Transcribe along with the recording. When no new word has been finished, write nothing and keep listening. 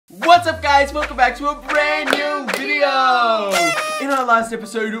What's up guys, welcome back to a brand new video! In our last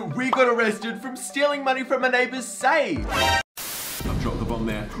episode, we got arrested from stealing money from a neighbour's safe. I've dropped the bomb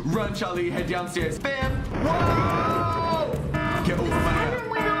there. Run Charlie, head downstairs. Bam! Whoa! Get all the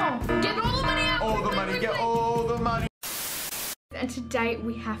money out. Get all the money out! All the money, get all the money. And today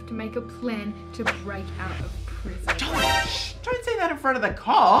we have to make a plan to break out of prison. Don't say that in front of the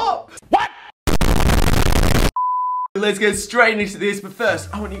cop. What? Let's get straight into this, but first,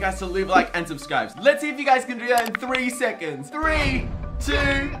 I want you guys to leave a like and subscribe. Let's see if you guys can do that in 3 seconds. 3, 2,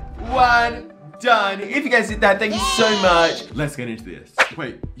 1, done. If you guys did that, thank you so much. Let's get into this.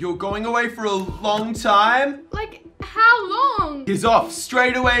 Wait, you're going away for a long time? Like, how long? He's off,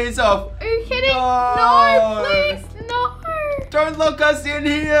 straight away he's off. Are you kidding? No. No, please, no. Don't lock us in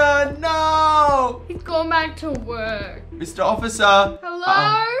here, no. He's gone back to work. Mr. Officer.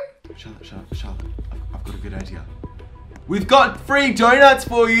 Hello? Charlotte, I've got a good idea. We've got free donuts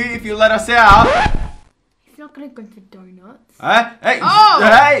for you if you let us out. He's not gonna go for donuts. Hey, oh.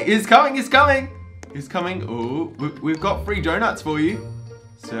 Hey, he's coming. He's coming. Oh, we've got free donuts for you.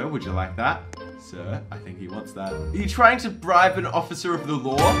 Sir, would you like that? Sir, I think he wants that. Are you trying to bribe an officer of the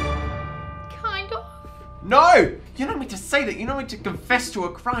law? Kind of. No, you're not meant to say that. You're not meant to confess to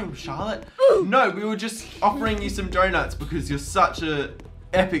a crime, Charlotte. No, we were just offering you some donuts because you're such a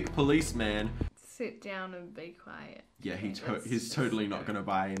epic policeman. Sit down and be quiet. Yeah, he's totally not going to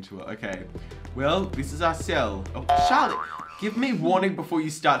buy into it. Okay, well, this is our cell. Oh, Charlotte, give me warning before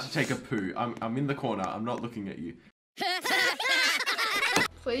you start to take a poo. I'm in the corner. I'm not looking at you.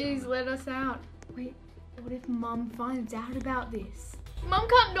 Please let us out. Wait, what if Mum finds out about this? Mum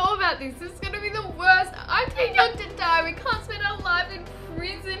can't know about this. This is going to be the worst. I'm too young to die. We can't spend our lives in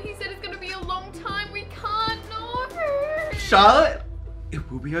prison. He said it's going to be a long time. We can't. No. Charlotte,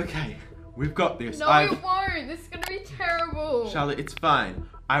 it will be okay. We've got this. No, it won't. This is going to be terrible. Charlotte, it's fine.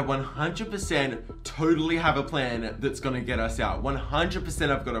 I 100% totally have a plan that's going to get us out. 100%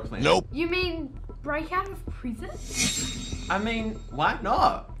 I've got a plan. Nope. You mean break out of prison? I mean, why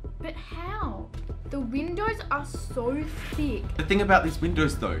not? But how? The windows are so thick. The thing about these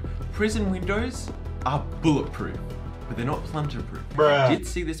windows though, prison windows are bulletproof, but they're not plunger-proof. Bruh. I did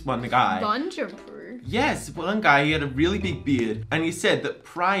see this one guy. Plunger-proof? Yes, one guy, he had a really big beard, and he said that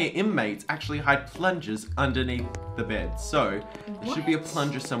prior inmates actually hide plungers underneath the bed. So, there should be a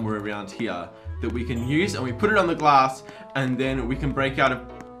plunger somewhere around here that we can use, and we put it on the glass, and then we can break out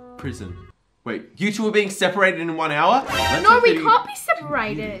of prison. Wait, you two are being separated in 1 hour? No, we can't be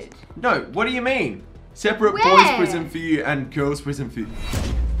separated. No, what do you mean? Separate Where? boys' prison for you and girls' prison for you.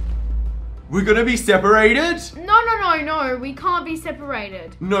 We're gonna be separated? No, we can't be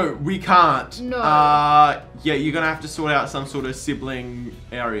separated. No, we can't. No. Yeah, you're gonna have to sort out some sort of sibling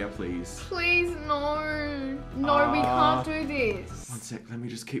area, please. Please, no. No, we can't do this. 1 sec, let me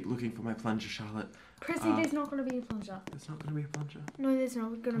just keep looking for my plunger, Charlotte. Presley, there's not gonna be a plunger. There's not gonna be a plunger? No, there's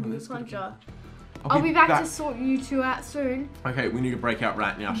not gonna be a plunger. I'll be back to sort you two out soon. Okay, we need to break out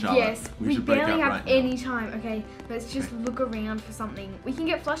right now, Charlotte. Yes, we should break barely out have right now. any time. Okay, let's just look around for something. We can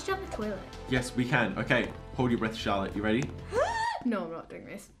get flushed down the toilet. Yes, we can. Okay, hold your breath, Charlotte. You ready? No, I'm not doing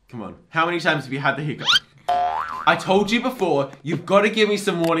this. Come on. How many times have you had the hiccup? I told you before, you've got to give me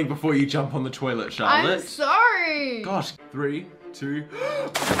some warning before you jump on the toilet, Charlotte. I'm sorry. Gosh, 3, 2...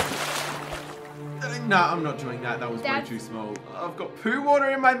 No, I'm not doing that. That was way too small. I've got poo water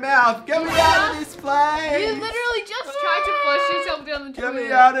in my mouth. Get me out of this place. You literally just tried to flush yourself down the toilet. Get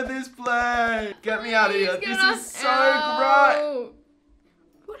me out of this place. Get me out of here. This is so gross.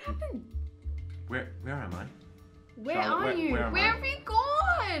 What happened? Where am I? Where Charlotte, are you? where am I? Where have you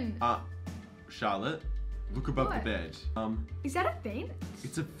gone? Charlotte, look above the bed. Is that a vent?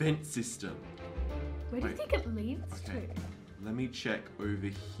 It's a vent system. Where do you think it leads to? Let me check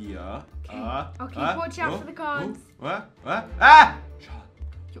over here. Okay, watch out for the guards. What? Ah! Charlotte.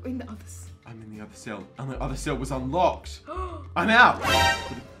 You're in the others. I'm in the other cell. And the other cell was unlocked. I'm out.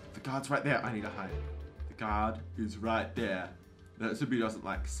 The guard's right there. I need to hide. The guard is right there. That should be doesn't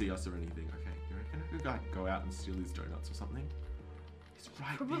like see us or anything. Okay, you reckon a good guy can go out and steal his donuts or something? He's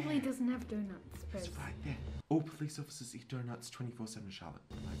right there. Probably doesn't have donuts. He's right there. All police officers eat donuts 24/7, Charlotte.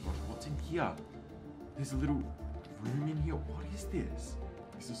 Oh my gosh, what's in here? There's a little room in here. What is this?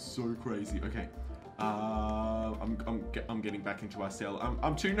 This is so crazy. Okay. I'm getting back into our cell.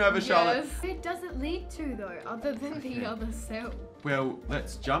 I'm too nervous, Charlotte. Where does it lead to though, other than the other cell? Well,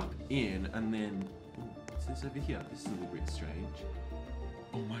 let's jump in and then... Ooh, what's this over here? This is a little bit strange.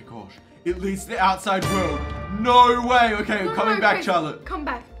 Oh my gosh. It leads to the outside world. No way. Okay, I'm coming back, Prez, Charlotte. Come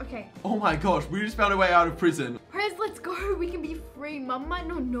back. Okay. Oh my gosh, we just found a way out of prison. Prez, let's go. We can be free. Mum might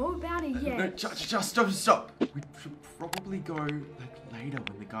not know about it yet. No, just stop. We should probably go like later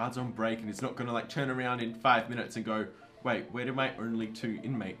when the guard's on break and he's not gonna like turn around in 5 minutes and go, wait, where did my only 2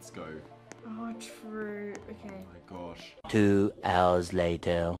 inmates go? Oh, true. Okay. Oh my gosh. 2 hours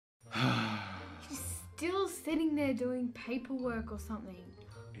later. He's still sitting there doing paperwork or something.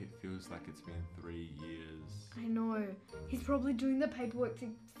 It feels like it's been 3 years. I know. He's probably doing the paperwork to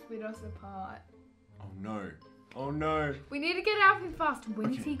split us apart. Oh no. Oh no. We need to get out of here fast.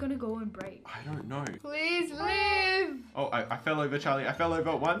 When is he gonna go and break? I don't know. Please live. Oh, I fell over, Charlie. I fell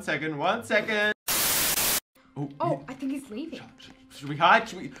over. 1 second. 1 second. Oh, I think he's leaving. Should we hide?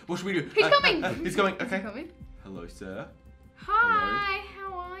 What should we do? He's coming. He's coming. Okay. He's coming. Hello, sir. Hi.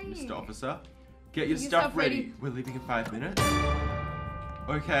 How are you? Mr. Officer. Get your stuff ready. We're leaving in 5 minutes.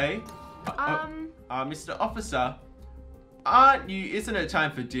 Okay. Mr. Officer, aren't you? Isn't it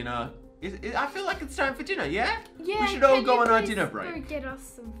time for dinner? I feel like it's time for dinner. Yeah. Yeah. We should all go on our dinner break. Go get us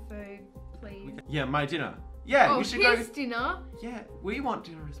some food, please. Yeah, my dinner. Yeah, you should go. His dinner. Yeah, we want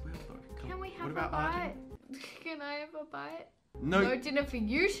dinner as well, though. Can we have what about a our bite? dinner? Can I have a bite? No. No dinner for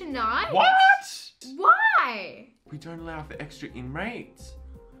you tonight. What? Why? We don't allow for extra inmates.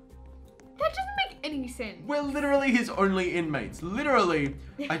 That doesn't make any sense. We're literally his only inmates. Literally,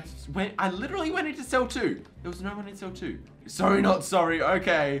 I literally went into cell 2. There was no one in cell 2. Sorry, not sorry.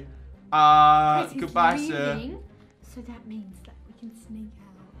 Okay. Goodbye, sir. So that means that we can sneak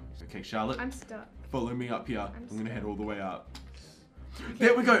out. Okay, Charlotte. I'm stuck. Follow me up here. I'm gonna head all the way up. Okay.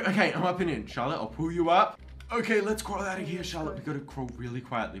 There we go. Okay, I'm up and in. Charlotte, I'll pull you up. Okay, let's crawl out of here, Charlotte. We gotta crawl really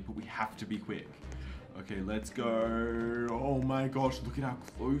quietly, but we have to be quick. Okay, let's go. Oh my gosh, look at how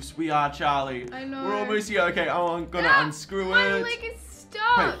close we are, Charlie. I know. We're almost here. Okay, I'm gonna unscrew it. My leg is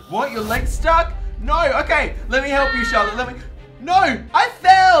stuck. Wait, what? Your leg's stuck? No. Okay, let me help you, Charlotte. Let me. No, I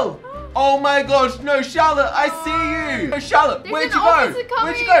fell. Oh my gosh, no, Charlotte, I see you. No, Charlotte, where'd you go?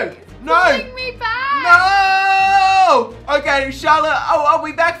 Where'd you go? No. Pulling me back. No. Okay, Charlotte. Oh, I'll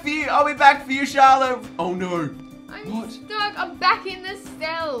be back for you. I'll be back for you, Charlotte. Oh no. I'm stuck. I'm back in the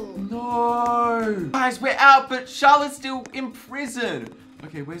cell. No. Guys, we're out, but Charlotte's still in prison.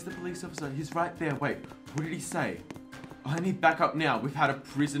 Okay, where's the police officer? He's right there. Wait, what did he say? Oh, I need backup now. We've had a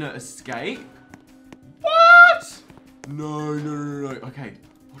prisoner escape. What? No. Okay,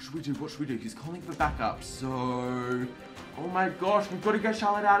 what should we do? What should we do? He's calling for backup, so... Oh my gosh, we've got to get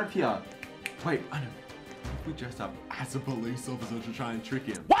Charlotte out of here. Wait, I know. If we dress up as a police officer to try and trick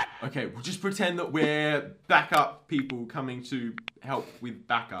him. What? Okay, we'll just pretend that we're backup people coming to help with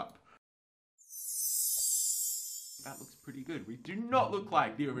backup. That looks pretty good. We do not look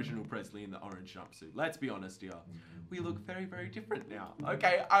like the original Prezley in the orange jumpsuit. Let's be honest here. We look very, very different now.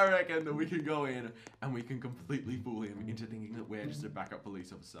 Okay, I reckon that we can go in and we can completely fool him into thinking that we're just a backup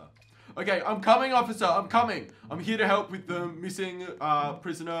police officer. Okay, I'm coming, officer. I'm coming. I'm here to help with the missing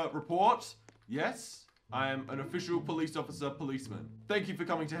prisoner report. Yes, I am an official police officer, policeman. Thank you for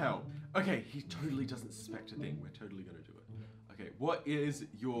coming to help. Okay, he totally doesn't suspect a thing. We're totally gonna do it. Okay, what is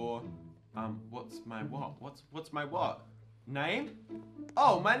your... what's my what? What's my what? Name?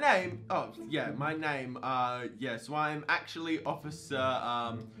 Oh, my name. Oh, yeah, my name. Yeah, so I'm actually Officer,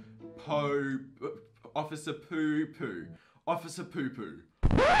 Officer Poo Poo. Officer Poo Poo.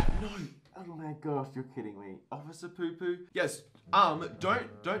 No. Oh my gosh, you're kidding me. Officer Poo Poo? Yes, don't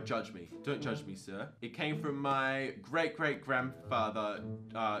judge me. Don't judge me, sir. It came from my great-great-grandfather,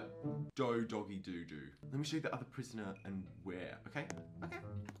 Doggy Doo-Doo. Let me show you the other prisoner and where, okay? Okay.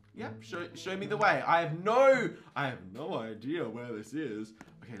 Yep, show me the way. I have no idea where this is.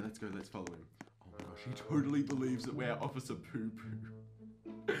 Okay, let's go, let's follow him. Oh my gosh, he totally believes that we're Officer Poo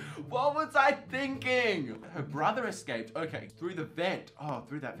Poo. What was I thinking? Her brother escaped. Okay, through the vent. Oh,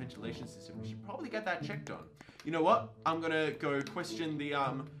 through that ventilation system. We should probably get that checked on. You know what? I'm gonna go question the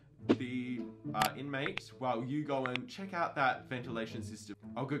inmates while you go and check out that ventilation system.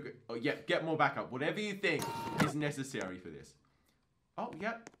 I'll go, oh yeah, get more backup. Whatever you think is necessary for this. Oh,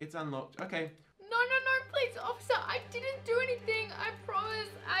 yep, it's unlocked. Okay. No, please, officer, I didn't do anything. I promise.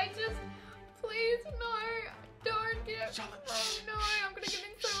 I just, please, no, don't get. Charlotte, oh no, I'm gonna get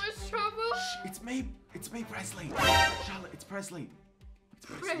in so much trouble. It's me, Prezley. Charlotte, it's Prezley.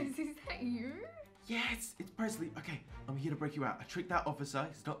 Prez, is that you? Yes, it's Prezley. Okay, I'm here to break you out. I tricked that officer.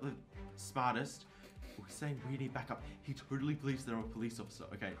 He's not the smartest. We're saying we need backup. He totally believes they're a police officer.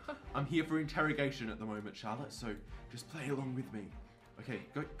 Okay, I'm here for interrogation at the moment, Charlotte, so just play along with me. Okay,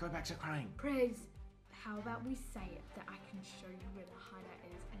 go back to crying. Prez, how about we say it that I can show you where the hideout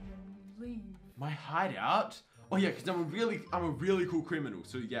is and then we leave. My hideout? Oh yeah, because I'm a really cool criminal.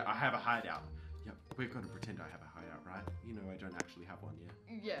 So yeah, I have a hideout. Yep, we're gonna pretend I have a hideout, right? You know I don't actually have one, yeah?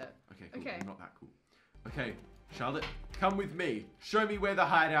 Yeah. Okay, cool. Okay. I'm not that cool. Okay, Charlotte, come with me. Show me where the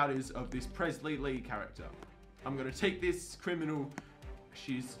hideout is of this Prezley Lee character. I'm gonna take this criminal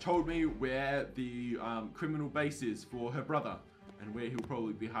she's told me where the criminal base is for her brother and where he'll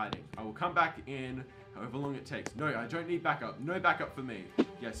probably be hiding. I will come back in however long it takes. No, I don't need backup. No backup for me.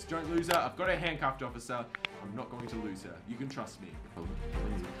 Yes, don't lose her. I've got a handcuffed, officer. I'm not going to lose her. You can trust me. There's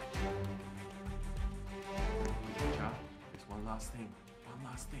one last thing. One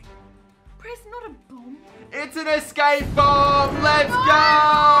last thing. Prez, not a bomb. It's an escape bomb! Let's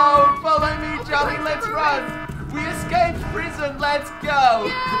go! Follow me, Charlie. Let's run. We escaped prison. Let's go.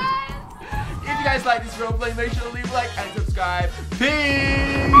 Yes! If you guys like this roleplay, make sure to leave a like and subscribe.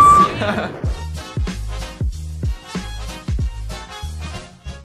 Peace!